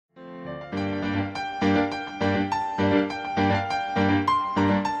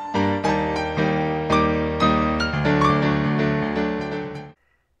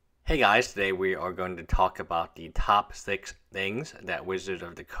guys, today we are going to talk about the top 6 things that Wizards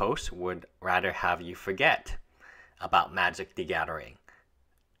of the Coast would rather have you forget about Magic the Gathering.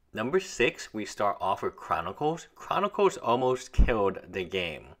 Number 6, we start off with Chronicles. Chronicles almost killed the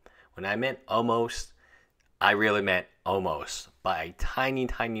game. When I meant almost, I really meant almost. By a tiny,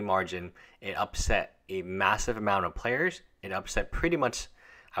 tiny margin, it upset a massive amount of players. It upset pretty much,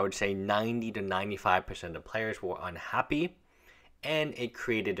 I would say 90 to 95% of players were unhappy. And it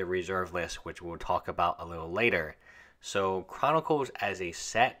created a reserve list, which we'll talk about a little later. So Chronicles as a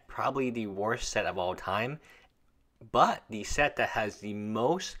set, probably the worst set of all time, but the set that has the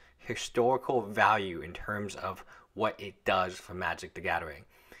most historical value in terms of what it does for Magic the Gathering.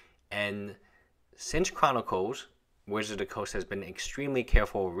 And since Chronicles, Wizards of the Coast has been extremely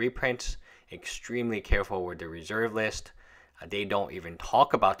careful with reprints, extremely careful with the reserve list. They don't even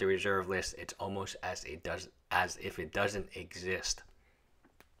talk about the reserve list. It's almost as if it doesn't exist,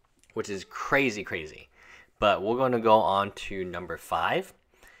 which is crazy. But we're going to go on to number 5,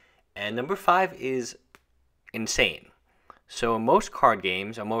 and number 5 is insane. So in most card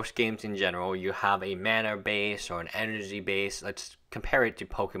games, or most games in general, you have a mana base or an energy base. Let's compare it to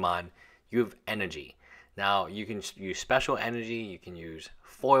Pokemon. You have energy. Now, you can use special energy, you can use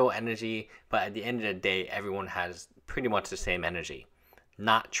foil energy, but at the end of the day, everyone has pretty much the same energy.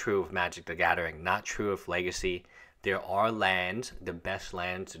 Not true of Magic the Gathering, not true of Legacy. There are lands, the best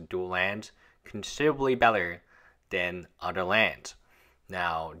lands, dual lands, considerably better than other lands.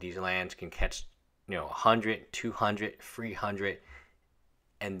 Now, these lands can catch 100, 200, 300,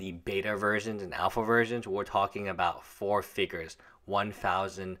 and the beta versions and alpha versions, we're talking about 4 figures,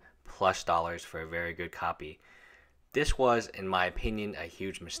 $1,000+ for a very good copy. This was, in my opinion, a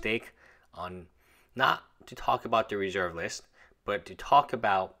huge mistake on not to talk about the reserve list, but to talk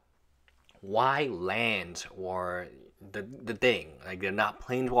about why lands were the thing. Like, they're not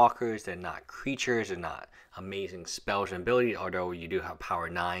planeswalkers, they're not creatures, they're not amazing spells and abilities, although you do have power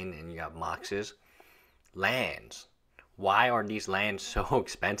 9 and you have moxes. Lands. Why are these lands so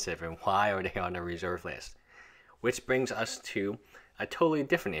expensive, and why are they on the reserve list? Which brings us to a totally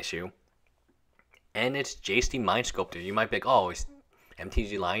different issue, and it's Jace the Mind Sculptor. You might be like, oh, is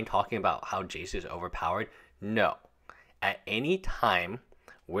MTG lying talking about how Jace is overpowered? No. At any time,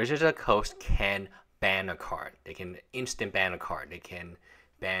 Wizards of the Coast can ban a card. They can instant ban a card. They can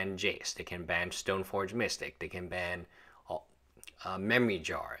ban Jace. They can ban Stoneforge Mystic. They can ban Memory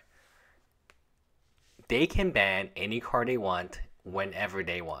Jar. They can ban any card they want whenever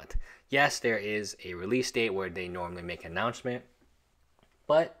they want. Yes, there is a release date where they normally make an announcement.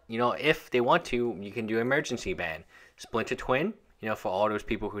 But, if they want to, you can do emergency ban. Splinter Twin, for all those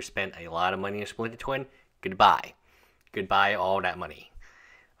people who spent a lot of money in Splinter Twin, goodbye. Goodbye all that money.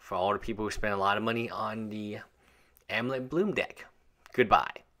 For all the people who spent a lot of money on the Amulet Bloom deck,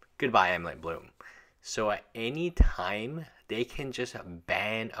 goodbye. Goodbye, Amulet Bloom. So at any time, they can just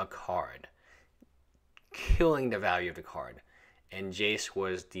ban a card, killing the value of the card. And Jace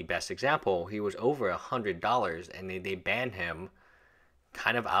was the best example. He was over $100, and they banned him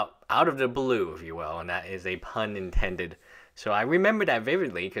kind of out of the blue, if you will, and that is a pun intended. So I remember that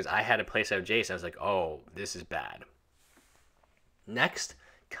vividly because I had a playset of Jace. I was like, oh, this is bad. Next,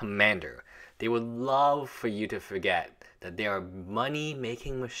 Commander. They would love for you to forget that their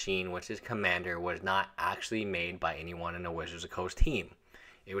money-making machine, which is Commander, was not actually made by anyone in the Wizards of the Coast team.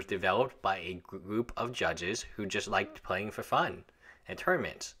 It was developed by a group of judges who just liked playing for fun at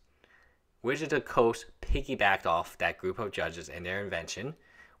tournaments. Wizards of the Coast piggybacked off that group of judges and their invention,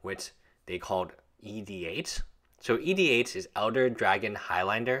 which they called EDH. So EDH is Elder Dragon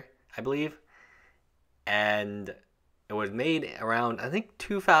Highlander, I believe. And it was made around, I think,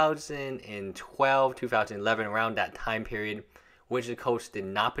 2012, 2011, around that time period. Wizards of the Coast did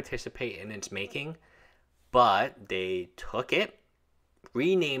not participate in its making, but they took it,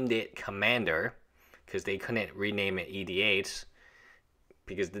 renamed it Commander, because they couldn't rename it EDH,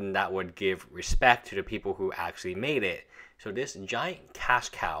 because then that would give respect to the people who actually made it. So this giant cash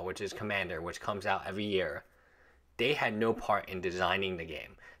cow, which is Commander, which comes out every year, they had no part in designing the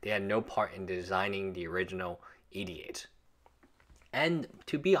game. They had no part in designing the original EDH. And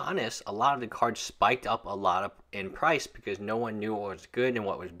to be honest, a lot of the cards spiked up a lot in price because no one knew what was good and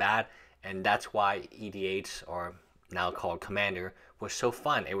what was bad. And that's why EDH, or now called Commander, was so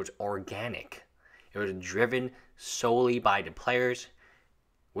fun. It was organic. It was driven solely by the players.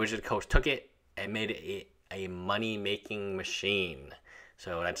 Wizards of the Coast took it and made it a money-making machine.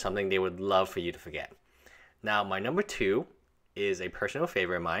 So that's something they would love for you to forget. Now, my number 2 is a personal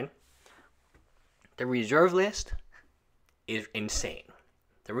favorite of mine. The reserve list is insane.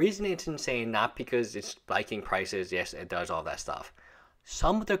 The reason it's insane, not because it's spiking prices, yes, it does all that stuff.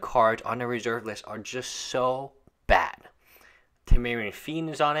 some of the cards on the reserve list are just so bad. Temerian Fiend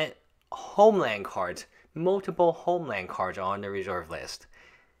is on it. Homeland cards, multiple Homeland cards are on the reserve list.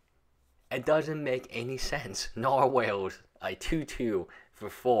 It doesn't make any sense. Narwhals, a 2/2 for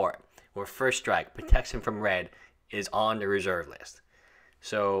 4, where first strike, protection from red, is on the reserve list.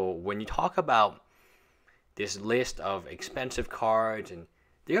 So when you talk about this list of expensive cards, and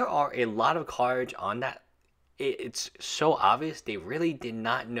there are a lot of cards on that, it's so obvious they really did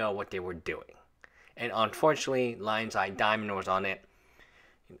not know what they were doing. And unfortunately, Lion's Eye Diamond was on it,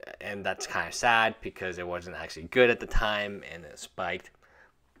 and that's kind of sad because it wasn't actually good at the time, and it spiked.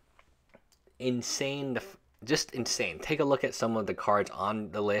 Insane, just insane. Take a look at some of the cards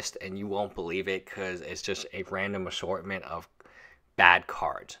on the list and you won't believe it, because it's just a random assortment of bad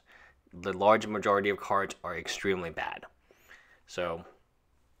cards. The large majority of cards are extremely bad. So,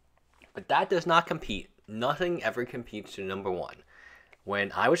 but that does not compete. Nothing ever competes to number 1.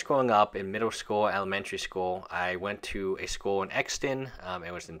 When I was growing up in middle school, elementary school, I went to a school in Exton.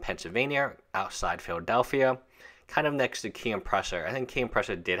 It was in Pennsylvania, outside Philadelphia, kind of next to Key and Presser. I think Key and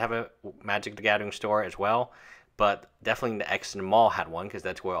Presser did have a Magic the Gathering store as well, but definitely the Exton Mall had one, because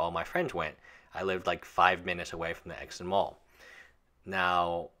that's where all my friends went. I lived like 5 minutes away from the Exton Mall.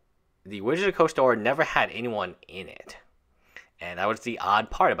 Now, the Wizards of the Coast store never had anyone in it, and that was the odd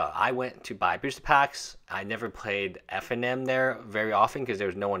part about it. I went to buy booster packs. I never played F&M there very often because there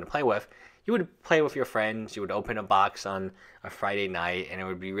was no one to play with. You would play with your friends. You would open a box on a Friday night, and it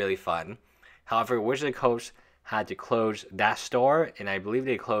would be really fun. However, Wizards of the Coast had to close that store, and I believe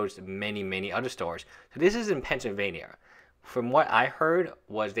they closed many, many other stores. So this is in Pennsylvania. From what I heard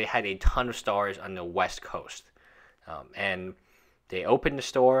was they had a ton of stores on the West Coast. And they opened the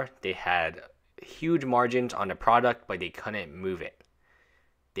store. They had huge margins on the product, but they couldn't move it.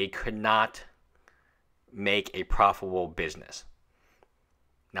 They could not make a profitable business.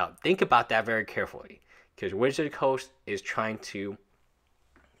 Now, think about that very carefully, because Wizards of the Coast is trying to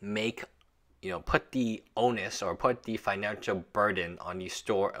make, put the onus or put the financial burden on these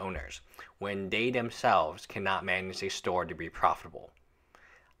store owners when they themselves cannot manage a store to be profitable.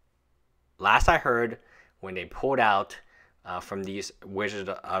 Last I heard, when they pulled out from these Wizards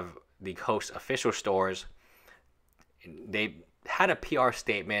of the Coast official stores, they had a PR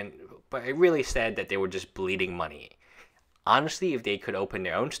statement, but it really said that they were just bleeding money. Honestly, if they could open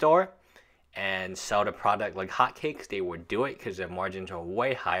their own store and sell the product like hotcakes, they would do it, because their margins are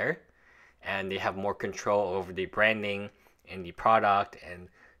way higher and they have more control over the branding and the product and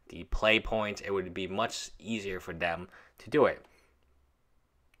the play points. It would be much easier for them to do it.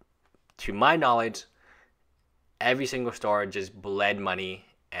 To my knowledge, every single store just bled money,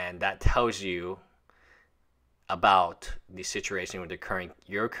 and that tells you about the situation with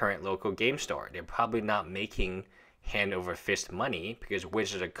your current local game store. They're probably not making hand over fist money because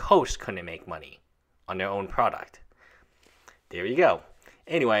Wizards of the Coast couldn't make money on their own product. There you go.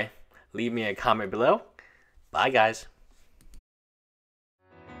 Anyway, leave me a comment below. Bye, guys.